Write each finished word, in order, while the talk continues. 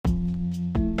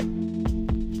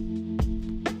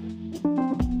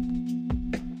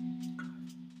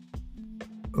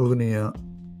أغنية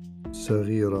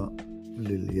صغيرة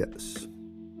لليأس.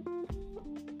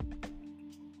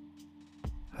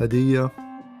 هدية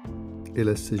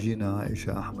إلى السجينة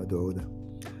عائشة أحمد عودة،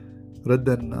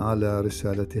 ردا على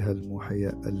رسالتها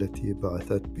الموحية التي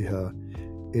بعثت بها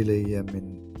إلي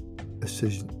من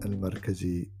السجن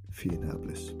المركزي في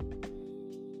نابلس.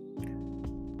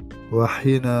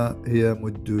 وحين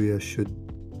يمد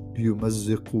يشد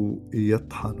يمزق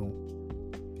يطحن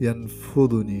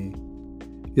ينفضني،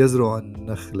 يزرع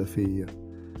النخل في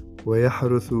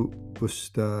ويحرث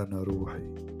بستان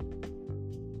روحي،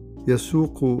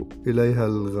 يسوق إليها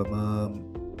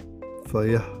الغمام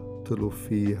فيهطل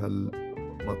فيها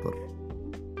المطر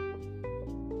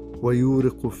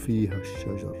ويورق فيها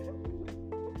الشجر،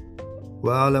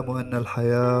 وأعلم أن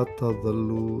الحياة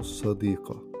تظل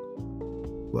صديقة،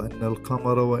 وأن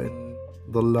القمر وإن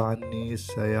ضل عني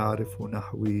سيعرف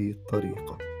نحوي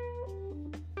طريقة.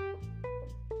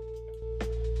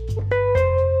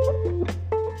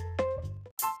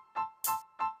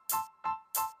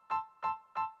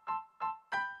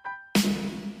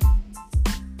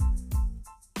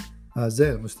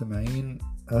 أعزائي المستمعين،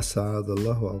 أسعد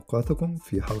الله أوقاتكم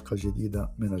في حلقة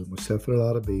جديدة من المسافر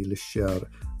العربي للشعر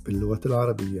باللغة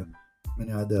العربية، من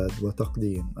إعداد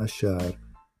وتقديم الشاعر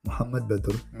محمد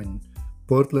بدر من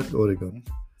بورتلاند، أوريغون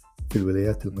في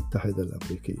الولايات المتحدة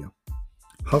الأمريكية.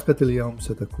 حلقة اليوم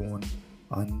ستكون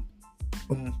عن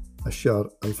الشعر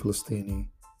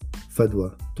الفلسطيني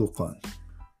فدوى طوقان.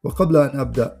 وقبل أن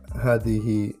أبدأ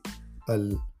هذه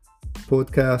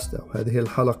البودكاست أو هذه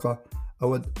الحلقة،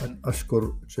 أود أن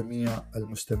أشكر جميع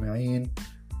المستمعين،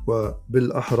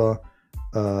 وبالأحرى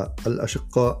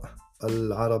الأشقاء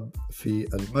العرب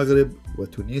في المغرب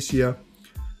وتونسيا.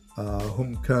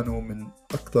 هم كانوا من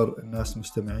أكثر الناس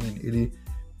مستمعين إلي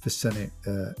في السنة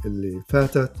اللي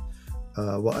فاتت،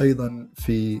 وأيضا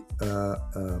في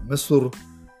مصر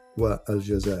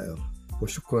والجزائر،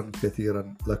 وشكرا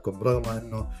كثيرا لكم. رغم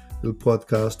أنه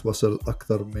البودكاست وصل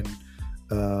أكثر من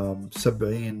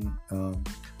 70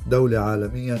 دولة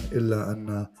عالميا، إلا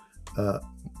أن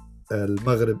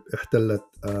المغرب احتلت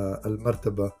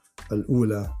المرتبة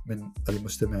الأولى من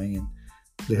المستمعين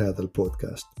لهذا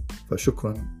البودكاست.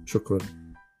 فشكرا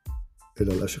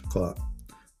إلى الأشقاء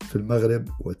في المغرب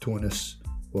وتونس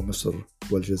ومصر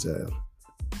والجزائر.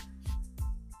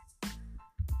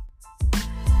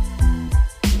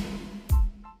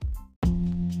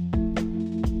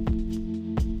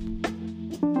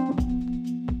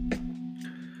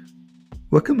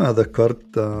 وكما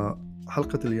ذكرت،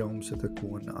 حلقة اليوم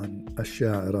ستكون عن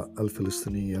الشاعرة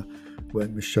الفلسطينية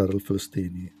وأم الشعر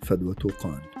الفلسطيني فدوى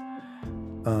طوقان.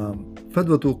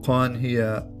 فدوى طوقان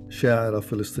هي شاعرة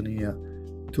فلسطينية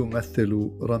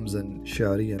تمثل رمزا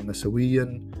شعريا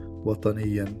نسويا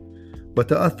وطنيا،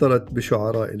 وتأثرت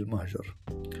بشعراء المهجر،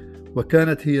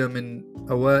 وكانت هي من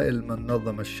أوائل من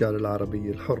نظم الشعر العربي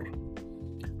الحر.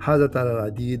 حازت على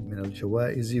العديد من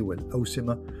الجوائز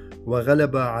والأوسمة،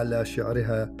 وغلب على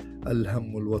شعرها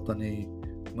الهم الوطني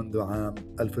منذ عام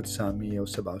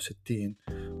 1967،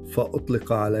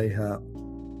 فأطلق عليها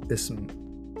اسم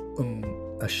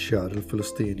الشعر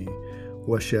الفلسطيني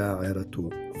وشاعرة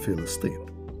فلسطين.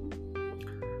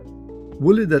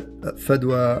 ولدت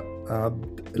فدوى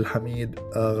عبد الحميد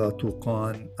آغا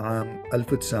طوقان عام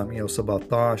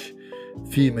 1917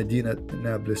 في مدينة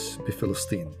نابلس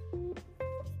بفلسطين.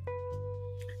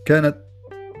 كانت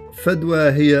فدوى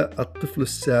هي الطفل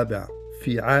السابع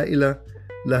في عائلة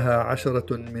لها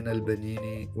 10 من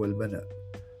البنين والبنات،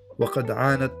 وقد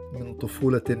عانت من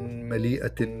طفولة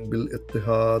مليئة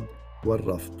بالاضطهاد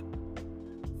والرفض،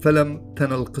 فلم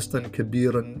تنل قسطا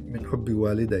كبيرا من حب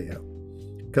والديها،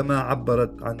 كما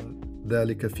عبرت عن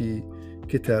ذلك في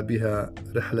كتابها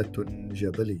رحلة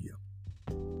جبلية.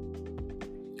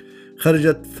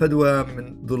 خرجت فدوى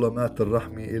من ظلمات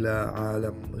الرحم إلى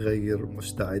عالم غير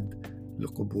مستعد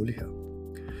لقبولها،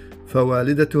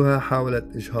 فوالدتها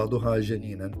حاولت إجهاضها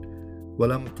جنينا،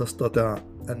 ولم تستطع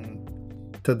أن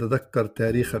تتذكر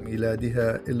تاريخ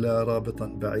ميلادها إلا رابطا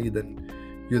بعيدا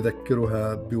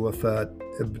يذكرها بوفاة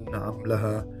ابن عم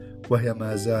لها، وهي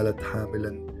ما زالت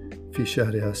حاملا في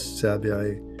شهرها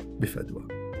السابع بفدوى.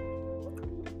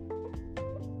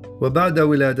 وبعد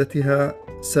ولادتها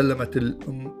سلمت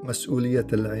الأم مسؤولية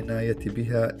العناية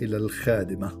بها إلى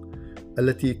الخادمة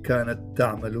التي كانت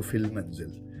تعمل في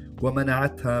المنزل،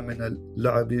 ومنعتها من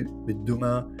اللعب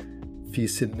بالدمى في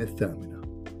سن 8،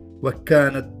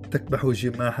 وكانت تكبح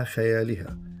جماح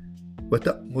خيالها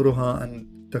وتأمرها أن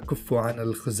تكف عن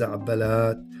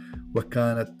الخزعبلات.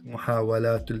 وكانت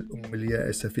محاولات الأم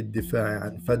اليائسة في الدفاع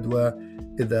عن فدوى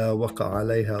إذا وقع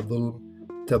عليها ظلم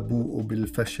تبوء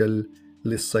بالفشل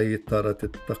لسيطرة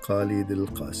التقاليد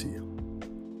القاسية.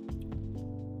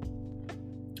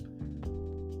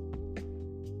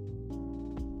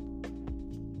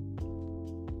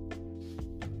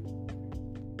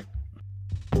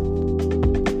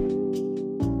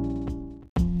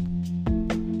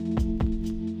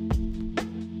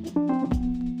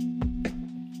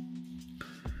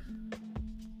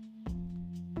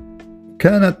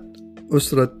 كانت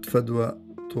أسرة فدوى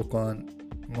طوقان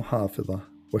محافظة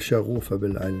وشغوفة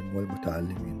بالعلم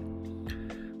والمتعلمين،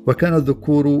 وكان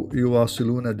الذكور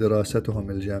يواصلون دراستهم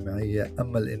الجامعية،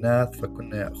 أما الإناث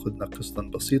فكن يأخذن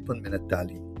قسطا بسيطا من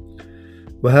التعليم.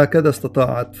 وهكذا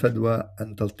استطاعت فدوى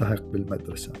أن تلتحق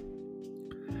بالمدرسة.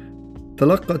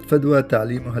 تلقت فدوى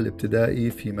تعليمها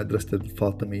الابتدائي في مدرسة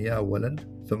الفاطمية أولا،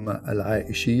 ثم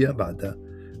العائشية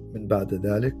بعد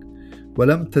ذلك،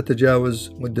 ولم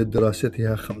تتجاوز مدة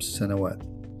دراستها 5 سنوات،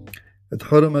 إذ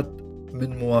حرمت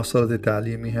من مواصلة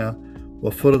تعليمها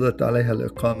وفرضت عليها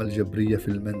الإقامة الجبرية في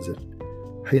المنزل،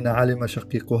 حين علم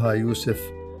شقيقها يوسف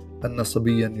أن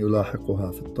صبيا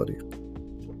يلاحقها في الطريق.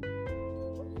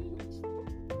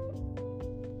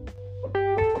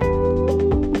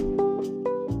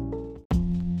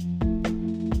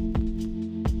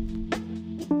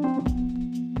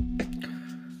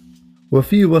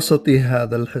 وفي وسط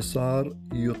هذا الحصار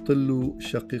يطل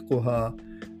شقيقها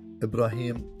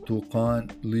إبراهيم طوقان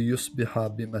ليصبح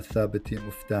بمثابة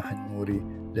مفتاح النور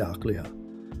لعقلها،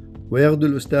 ويغدو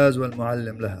الأستاذ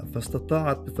والمعلم لها،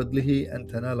 فاستطاعت بفضله أن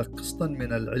تنال قسطا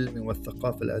من العلم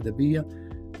والثقافة الأدبية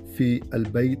في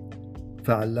البيت،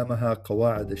 فعلمها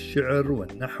قواعد الشعر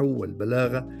والنحو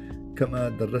والبلاغة، كما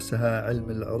درسها علم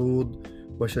العروض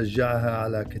وشجعها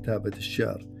على كتابة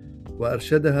الشعر،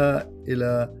 وأرشدها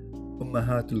إلى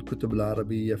أمهات الكتب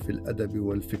العربية في الأدب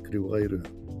والفكر وغيرها.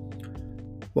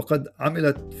 وقد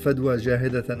عملت فدوى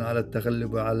جاهدة على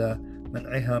التغلب على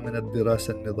منعها من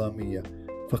الدراسة النظامية،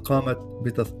 فقامت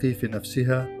بتثقيف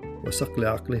نفسها وصقل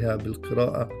عقلها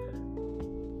بالقراءة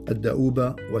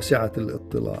الدؤوبة وسعة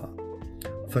الاطلاع،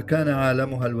 فكان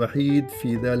عالمها الوحيد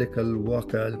في ذلك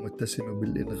الواقع المتسم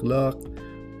بالإنغلاق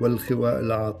والخواء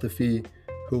العاطفي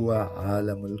هو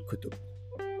عالم الكتب.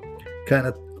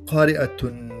 كانت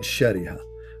قارئة شرهة،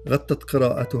 غطت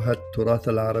قراءتها التراث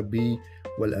العربي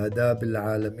والآداب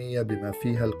العالمية بما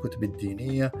فيها الكتب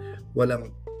الدينية، ولم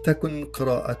تكن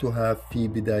قراءتها في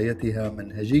بدايتها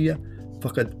منهجية،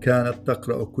 فقد كانت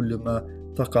تقرأ كل ما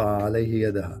تقع عليه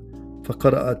يدها،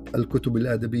 فقرأت الكتب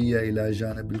الأدبية إلى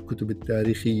جانب الكتب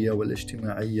التاريخية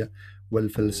والاجتماعية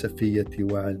والفلسفية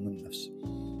وعلم النفس،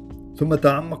 ثم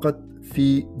تعمقت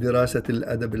في دراسة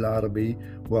الأدب العربي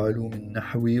وعلوم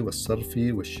النحو والصرف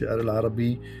والشعر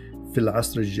العربي في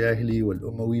العصر الجاهلي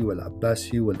والأموي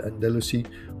والعباسي والأندلسي،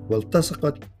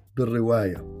 والتصقت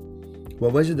بالرواية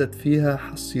ووجدت فيها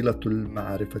حصيلة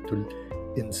المعرفة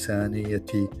الإنسانية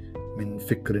من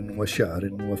فكر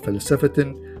وشعر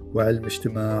وفلسفة وعلم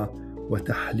اجتماع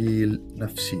وتحليل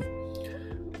نفسي،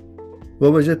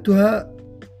 ووجدتها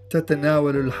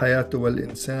تتناول الحياة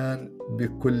والإنسان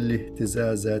بكل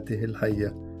اهتزازاته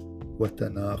الحية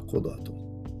وتناقضاته.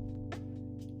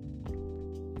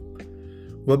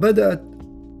 وبدأت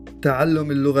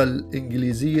تعلم اللغة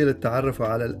الإنجليزية للتعرف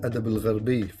على الأدب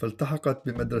الغربي، فالتحقت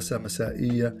بمدرسة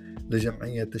مسائية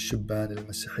لجمعية الشبان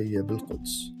المسيحية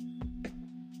بالقدس.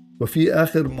 وفي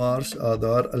آخر مارس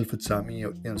آذار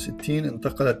 1962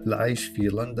 انتقلت للعيش في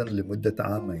لندن لمدة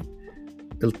 2 عام.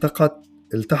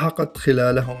 التحقت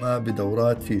خلالهما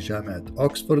بدورات في جامعة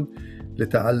أوكسفورد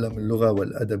لتعلم اللغة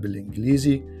والأدب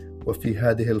الإنجليزي، وفي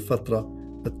هذه الفترة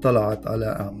اطلعت على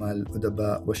أعمال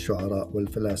الأدباء والشعراء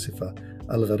والفلاسفة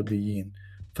الغربيين،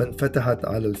 فانفتحت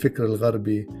على الفكر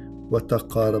الغربي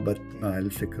وتقاربت مع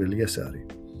الفكر اليساري،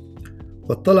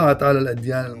 واطلعت على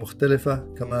الأديان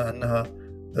المختلفة، كما أنها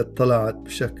اطلعت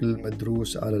بشكل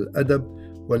مدروس على الأدب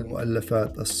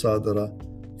والمؤلفات الصادرة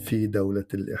في دولة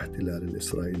الاحتلال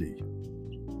الإسرائيلي.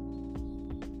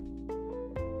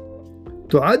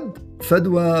 تعد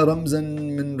فدوى رمزا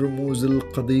من رموز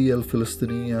القضية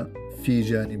الفلسطينية في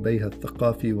جانبيها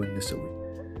الثقافي والنسوي،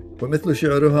 ومثل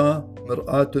شعرها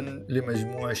مرآة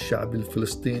لمجموع الشعب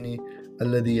الفلسطيني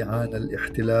الذي عانى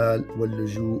الاحتلال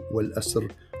واللجوء والأسر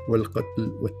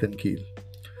والقتل والتنكيل.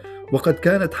 وقد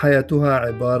كانت حياتها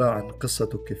عبارة عن قصة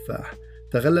كفاح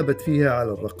تغلبت فيها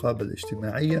على الرقابة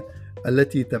الاجتماعية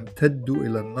التي تمتد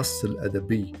إلى النص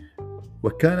الأدبي،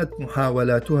 وكانت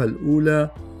محاولاتها الأولى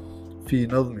في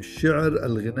نظم الشعر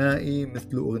الغنائي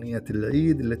مثل أغنية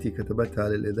العيد التي كتبتها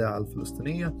للإذاعة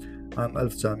الفلسطينية عام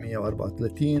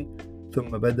 1934،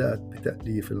 ثم بدأت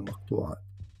بتأليف المقطوعات.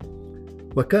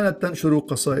 وكانت تنشر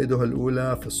قصائدها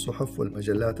الأولى في الصحف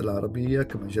والمجلات العربية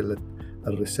كمجلة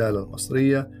الرسالة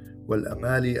المصرية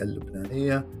والأمالي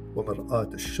اللبنانية ومرآة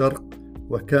الشرق،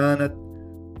 وكانت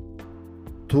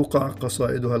توقع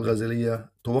قصائدها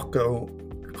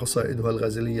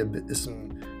الغزلية باسم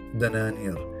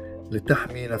دنانير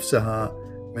لتحمي نفسها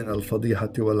من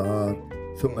الفضيحة والعار،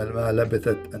 ثم ما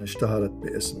لبثت أن اشتهرت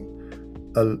باسم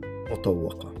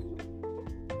المطوقة.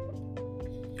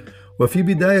 وفي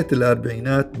بداية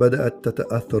الأربعينات بدأت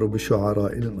تتأثر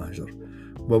بشعراء المهجر،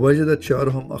 ووجدت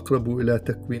شعرهم أقرب إلى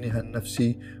تكوينها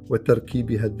النفسي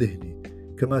وتركيبها الذهني،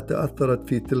 كما تأثرت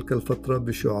في تلك الفترة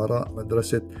بشعراء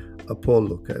مدرسة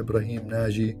أبولو كإبراهيم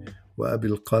ناجي وأبي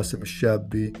القاسم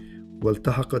الشابي،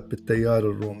 والتحقت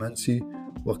بالتيار الرومانسي،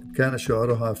 وقد كان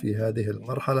شعرها في هذه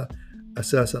المرحلة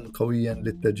أساسا قويا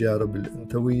للتجارب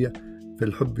الأنثوية في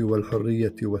الحب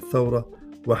والحرية والثورة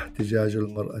واحتجاج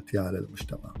المرأة على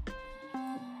المجتمع.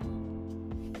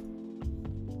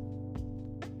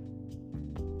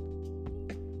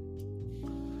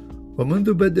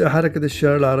 ومنذ بدء حركة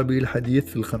الشعر العربي الحديث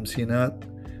في الخمسينات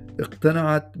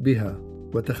اقتنعت بها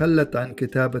وتخلت عن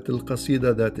كتابة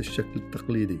القصيدة ذات الشكل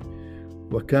التقليدي،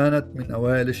 وكانت من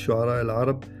أوائل الشعراء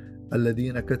العرب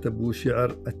الذين كتبوا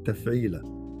شعر التفعيلة،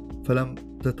 فلم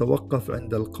تتوقف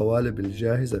عند القوالب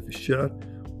الجاهزة في الشعر،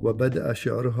 وبدأ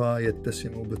شعرها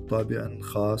يتسم بالطابع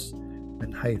خاص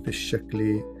من حيث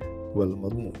الشكل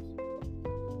والمضمون.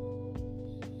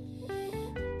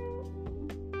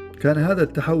 كان هذا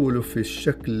التحول في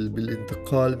الشكل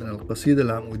بالانتقال من القصيدة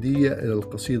العمودية إلى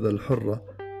القصيدة الحرة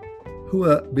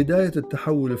هو بداية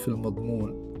التحول في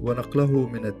المضمون، ونقله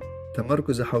من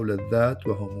التمركز حول الذات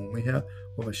وهمومها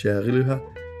ومشاغلها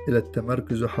إلى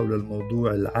التمركز حول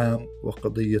الموضوع العام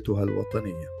وقضيتها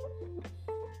الوطنية.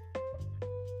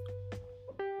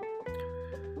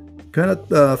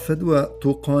 كانت فدوى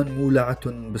طوقان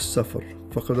مولعة بالسفر،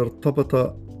 فقد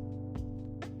ارتبط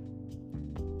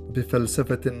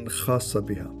بفلسفة خاصة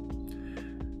بها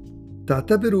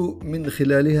تعتبر من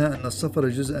خلالها أن السفر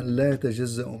جزءا لا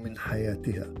يتجزأ من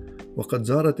حياتها، وقد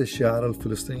زارت الشاعرة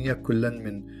الفلسطينية كلا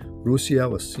من روسيا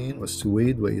والصين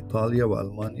والسويد وإيطاليا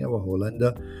وألمانيا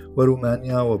وهولندا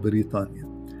ورومانيا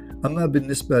وبريطانيا. أما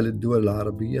بالنسبة للدول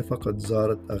العربية فقد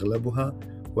زارت أغلبها،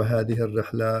 وهذه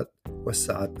الرحلات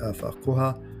وسعت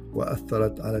آفاقها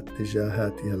وأثرت على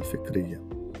اتجاهاتها الفكرية.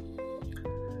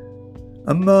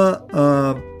 أما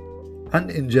عن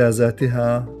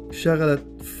إنجازاتها،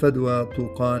 شغلت فدوى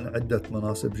طوقان عدة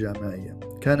مناصب جامعية،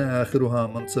 كان آخرها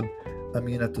منصب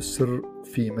أمينة السر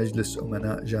في مجلس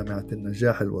أمناء جامعة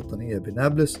النجاح الوطنية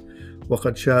بنابلس،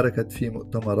 وقد شاركت في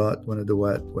مؤتمرات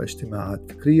وندوات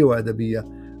واجتماعات فكرية وأدبية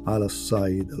على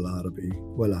الصعيد العربي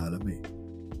والعالمي.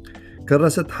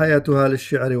 كرست حياتها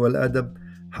للشعر والأدب،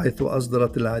 حيث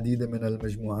أصدرت العديد من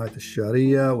المجموعات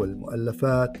الشعرية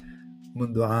والمؤلفات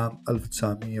منذ عام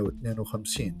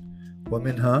 1952،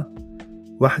 ومنها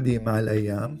وحدي مع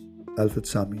الأيام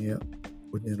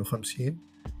 1952،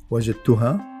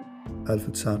 وجدتها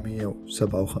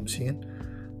 1957،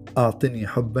 أعطني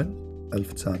حبا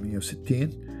 1960،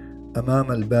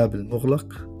 أمام الباب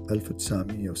المغلق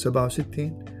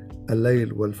 1967،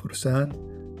 الليل والفرسان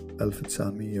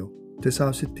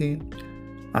 1969،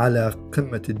 على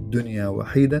قمة الدنيا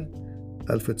وحيدا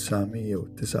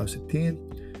 1969،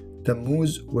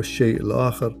 تموز والشيء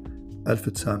الآخر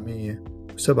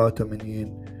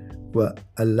 1987،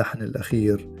 واللحن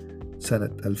الأخير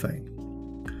سنة 2000.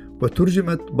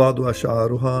 وترجمت بعض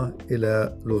أشعارها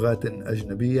إلى لغات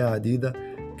أجنبية عديدة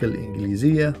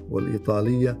كالإنجليزية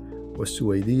والإيطالية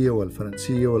والسويدية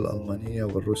والفرنسية والألمانية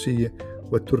والروسية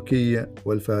والتركية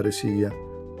والفارسية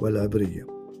والعبرية.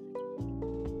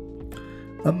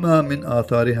 أما من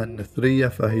آثارها النثرية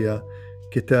فهي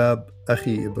كتاب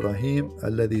أخي إبراهيم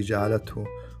الذي جعلته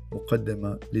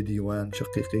مقدمة لديوان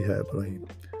شقيقها إبراهيم،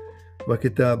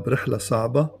 وكتاب رحلة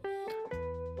صعبة،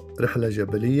 رحلة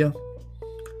جبلية،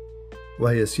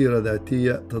 وهي سيرة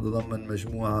ذاتية تتضمن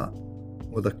مجموعة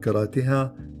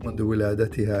مذكراتها منذ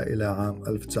ولادتها إلى عام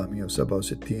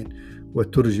 1967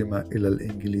 وترجم إلى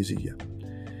الإنجليزية.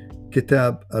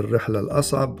 كتاب الرحلة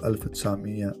الأصعب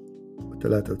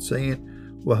 1993،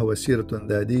 وهو سيرة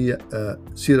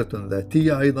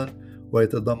ذاتية أيضا،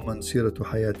 ويتضمن سيرة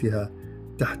حياتها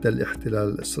تحت الاحتلال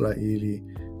الإسرائيلي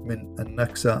من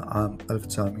النكسة عام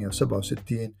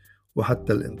 1967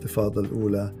 وحتى الانتفاضة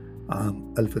الأولى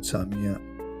عام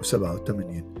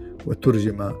 1987،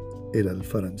 وترجم إلى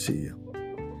الفرنسية.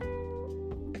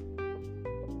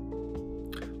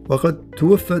 وقد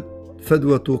توفت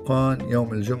فدوى طوقان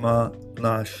يوم الجمعة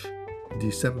 12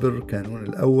 ديسمبر كانون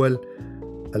الأول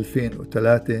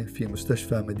 2003 في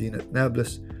مستشفى مدينة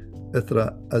نابلس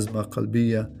إثر أزمة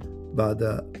قلبية، بعد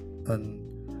أن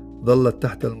ظلت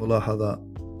تحت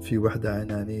الملاحظة في وحدة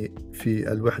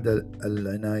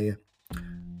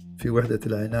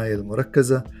العناية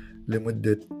المركزة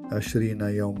لمدة 20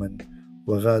 يوما،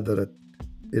 وغادرت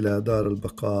إلى دار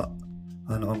البقاء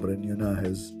عن عمر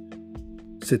يناهز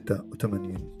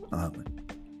 86 عاما.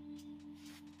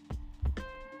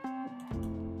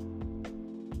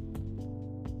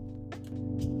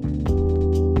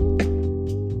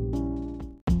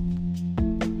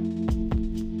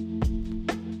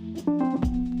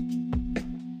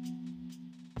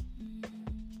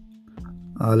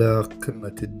 على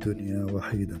قمة الدنيا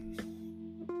وحيدا.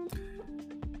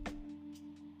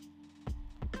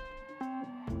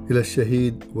 إلى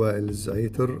الشهيد وائل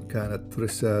الزعيتر كانت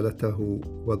رسالته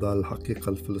وضع الحقيقة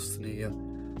الفلسطينية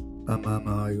أمام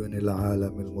أعين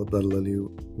العالم المضلل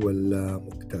واللا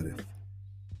مكترث.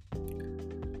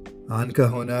 عنك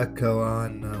هناك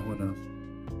وعنا هنا،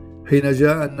 حين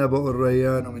جاء النبأ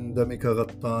الريان من دمك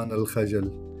غطان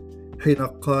الخجل، حين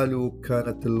قالوا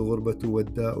كانت الغربة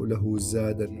والداء له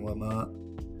زادا وماء،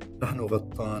 نحن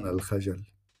غطان الخجل،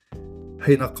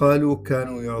 حين قالوا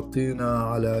كانوا يعطينا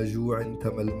على جوع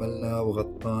تململنا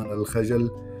وغطان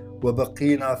الخجل،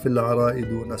 وبقينا في العراء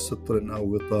دون ستر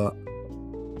أو وطاء.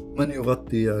 من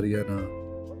يغطي عرينا؟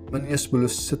 من يسبل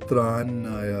الستر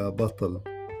عنا يا بطل؟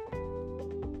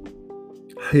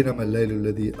 حينما الليل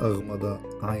الذي أغمض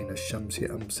عين الشمس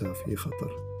أمسى في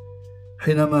خطر،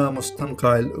 حينما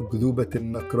مستنقع الأكذوبة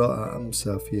النكراء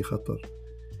أمسى في خطر،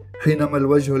 حينما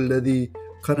الوجه الذي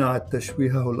قنعت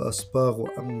تشويهه الأصباغ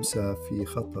أمسى في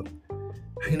خطر،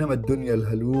 حينما الدنيا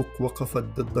الهلوق وقفت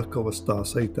ضدك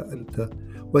واستعصيت أنت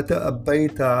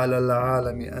وتأبيت على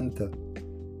العالم أنت.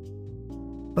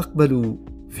 أقبلوا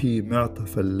في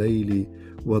معطف الليل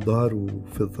وداروا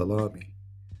في الظلام،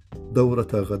 دورة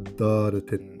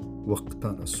غدارة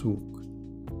واقتنصوك.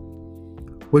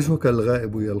 وجهك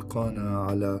الغائب يلقانا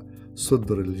على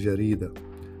صدر الجريدة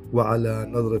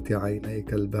وعلى نظرة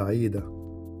عينيك البعيدة.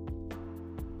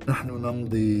 نحن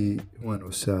نمضي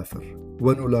ونسافر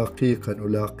ونلاقيك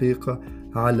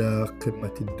على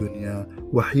قمة الدنيا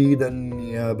وحيدا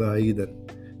يا بعيدا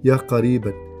يا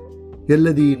قريبا، يا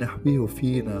الذي نحويه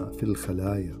فينا في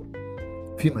الخلايا،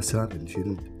 في مسام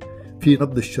الجلد، في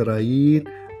نبض الشرايين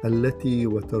التي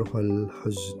وترها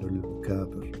الحزن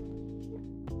المكابر.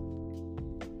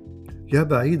 يا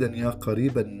بعيدا يا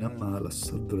قريبا نم على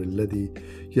الصدر الذي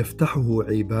يفتحه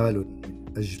عبال من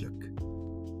أجلك.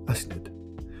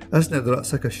 أسند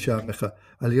رأسك الشامخة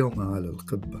اليوم على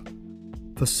القبة،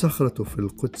 فالصخرة في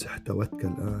القدس احتوتك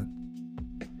الآن.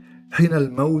 حين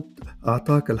الموت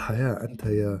أعطاك الحياة أنت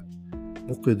يا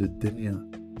مقد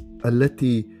الدنيا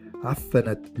التي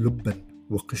عفنت لبا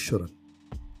وقشرا،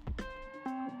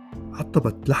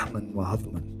 عطبت لحما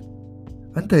وعظما.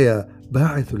 أنت يا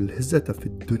باعث الهزة في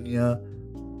الدنيا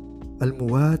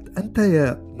الموات، أنت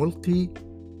يا ملقي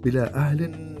بلا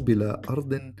أهل بلا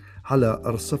أرض على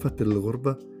أرصفة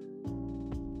الغربة،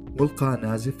 ملقى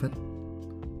نازفا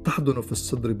تحضن في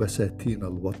الصدر بساتين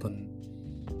الوطن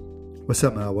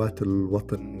وسماوات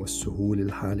الوطن والسهول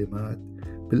الحالمات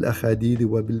بالأخاديد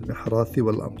وبالمحراث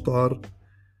والأمطار.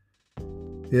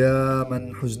 يا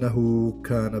من حزنه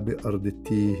كان بأرض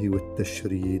التيه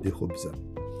والتشريد خبزا،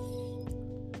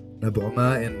 نبع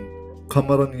ماء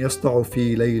قمرا يسطع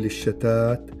في ليل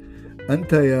الشتات.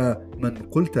 أنت يا من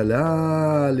قلت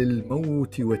لا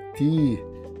للموت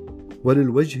والتيه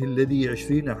وللوجه الذي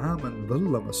 20 عاما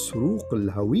ظل مسروق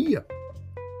الهوية.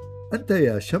 أنت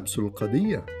يا شمس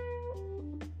القضية،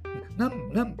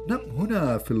 نم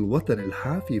هنا في الوطن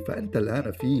الحافي فأنت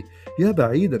الآن فيه، يا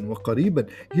بعيدا وقريبا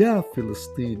يا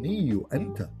فلسطيني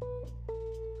أنت.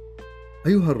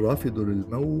 أيها الرافض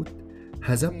للموت،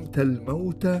 هزمت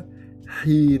الموت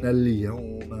حين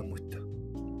اليوم مت.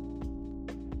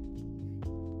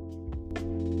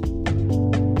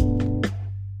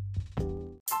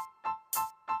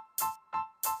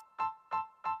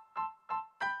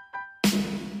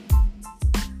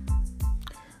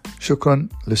 شكرا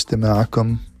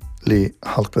لاستماعكم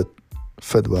لحلقة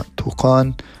فدوى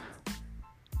طوقان.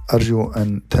 أرجو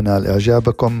أن تنال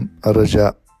إعجابكم.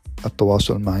 الرجاء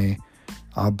التواصل معي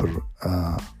عبر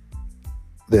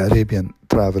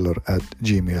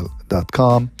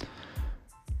thearabiantraveler@gmail.com.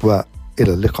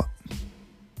 وإلى اللقاء.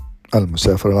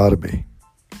 المسافر العربي.